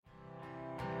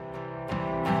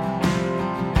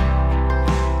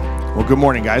Good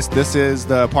morning, guys. This is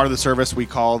the part of the service we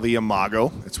call the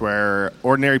Imago. It's where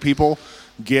ordinary people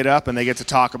get up and they get to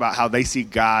talk about how they see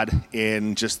God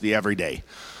in just the everyday.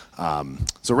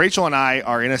 So Rachel and I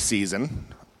are in a season.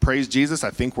 Praise Jesus, I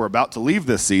think we're about to leave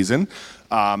this season.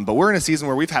 But we're in a season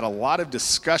where we've had a lot of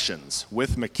discussions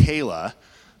with Michaela,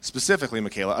 specifically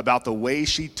Michaela, about the way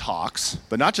she talks.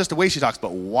 But not just the way she talks,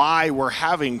 but why we're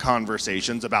having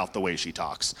conversations about the way she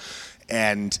talks.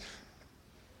 And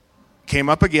came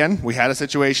up again. We had a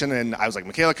situation, and I was like,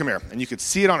 Michaela, come here. And you could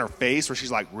see it on her face where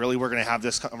she's like, really, we're going to have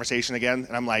this conversation again?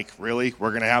 And I'm like, really, we're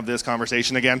going to have this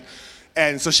conversation again?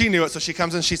 And so she knew it, so she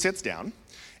comes and she sits down.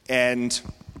 And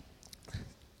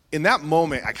in that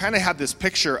moment, I kind of had this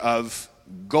picture of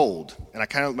gold. And I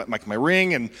kind of, like my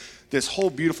ring and this whole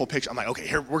beautiful picture. I'm like, okay,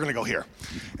 here, we're going to go here.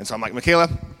 And so I'm like, Michaela,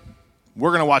 we're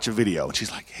going to watch a video. And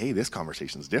she's like, hey, this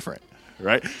conversation's different,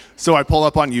 right? So I pull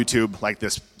up on YouTube, like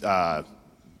this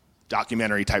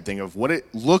documentary type thing of what it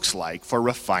looks like for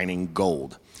refining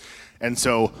gold. And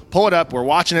so pull it up, we're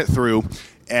watching it through,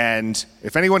 and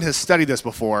if anyone has studied this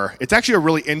before, it's actually a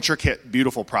really intricate,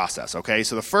 beautiful process, okay?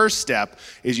 So the first step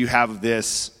is you have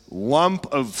this lump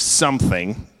of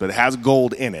something that has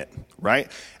gold in it, right?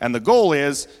 And the goal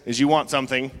is you want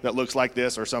something that looks like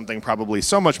this or something probably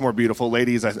so much more beautiful.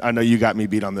 Ladies, I know you got me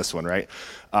beat on this one, right?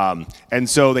 And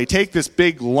so they take this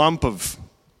big lump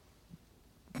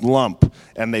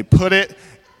and they put it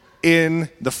in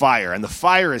the fire, and the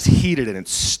fire is heated and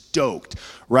it's stoked,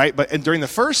 right? And during the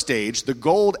first stage, the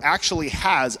gold actually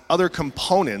has other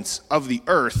components of the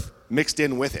earth mixed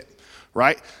in with it,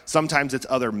 right? Sometimes it's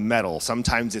other metal,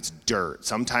 sometimes it's dirt,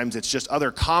 sometimes it's just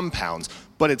other compounds,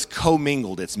 but it's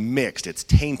commingled, it's mixed, it's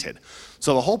tainted.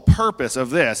 So the whole purpose of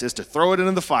this is to throw it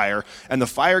into the fire, and the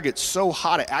fire gets so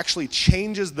hot it actually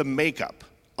changes the makeup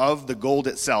of the gold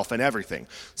itself and everything.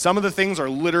 Some of the things are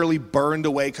literally burned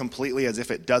away completely as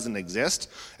if it doesn't exist,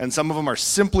 and some of them are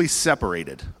simply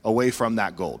separated away from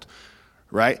that gold,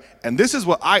 right? And this is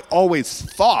what I always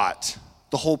thought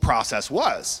the whole process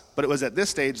was, but it was at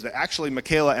this stage that actually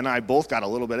Michaela and I both got a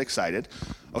little bit excited.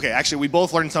 Okay, actually we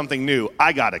both learned something new.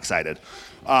 I got excited.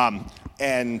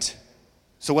 And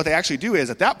so what they actually do is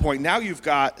at that point, now you've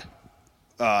got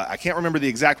I can't remember the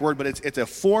exact word, but it's a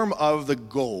form of the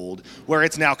gold where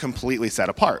it's now completely set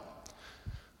apart.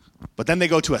 But then they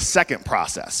go to a second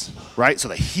process, right? So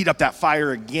they heat up that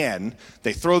fire again.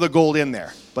 They throw the gold in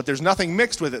there. But there's nothing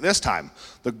mixed with it this time.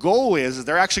 The goal is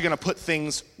they're actually going to put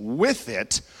things with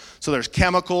it. So there's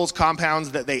chemicals, compounds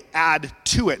that they add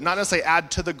to it. Not necessarily add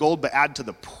to the gold, but add to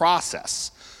the process.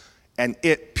 And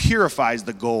it purifies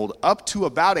the gold up to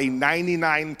about a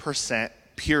 99%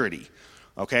 purity.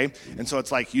 Okay? And so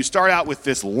it's like you start out with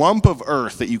this lump of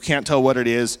earth that you can't tell what it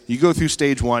is. You go through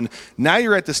stage 1. Now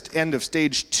you're at the end of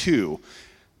stage 2,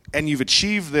 and you've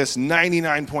achieved this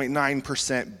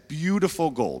 99.9%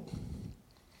 beautiful gold.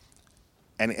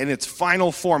 And in its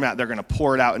final format, they're going to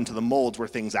pour it out into the molds where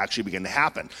things actually begin to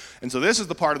happen. And so this is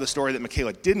the part of the story that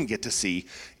Michaela didn't get to see,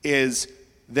 is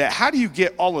that how do you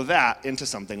get all of that into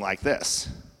something like this?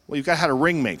 Well, you've got to have a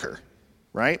ring maker,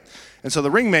 right? And so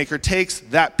the ring maker takes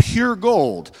that pure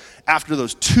gold after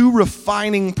those 2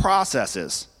 refining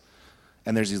processes,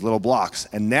 and there's these little blocks.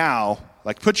 And now,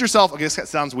 like, put yourself, okay, this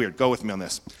sounds weird. Go with me on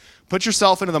this. Put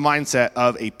yourself into the mindset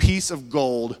of a piece of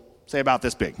gold, say about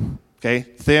this big, okay,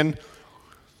 thin.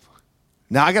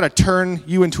 Now I got to turn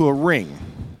you into a ring.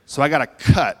 So I got to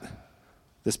cut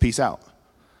this piece out.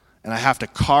 And I have to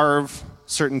carve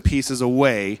certain pieces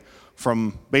away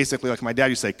from, basically, like my dad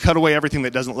used to say, cut away everything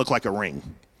that doesn't look like a ring,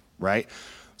 right?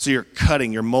 So you're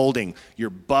cutting, you're molding,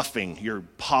 you're buffing, you're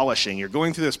polishing, you're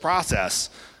going through this process.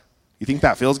 You think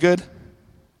that feels good?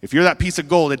 If you're that piece of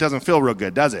gold, it doesn't feel real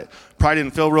good, does it? Probably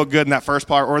didn't feel real good in that first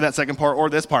part or that second part or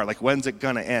this part. Like, when's it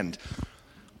going to end?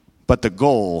 But the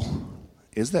goal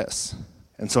is this.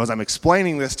 And so as I'm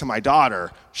explaining this to my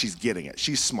daughter, she's getting it.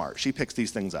 She's smart. She picks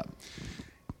these things up.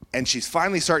 And she's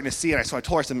finally starting to see it. So I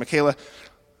told her, I said, Michaela,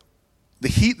 the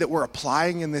heat that we're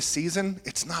applying in this season,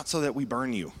 it's not so that we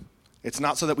burn you. It's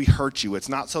not so that we hurt you. It's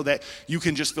not so that you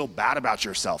can just feel bad about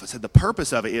yourself. I said the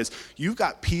purpose of it is you've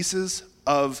got pieces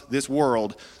of this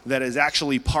world that is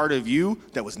actually part of you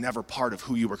that was never part of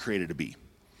who you were created to be,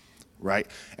 right?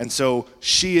 And so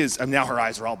she is, and now her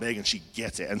eyes are all big and she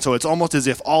gets it. And so it's almost as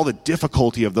if all the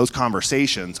difficulty of those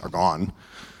conversations are gone,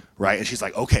 right? And she's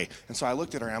like, okay. And so I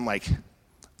looked at her and I'm like,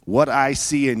 what I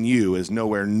see in you is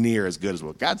nowhere near as good as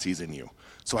what God sees in you.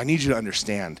 So I need you to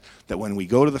understand that when we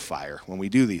go to the fire, when we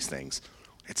do these things,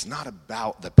 it's not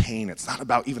about the pain. It's not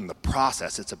about even the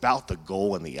process. It's about the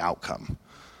goal and the outcome.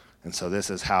 And so this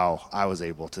is how I was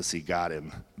able to see God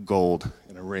in gold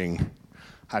in a ring.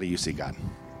 How do you see God?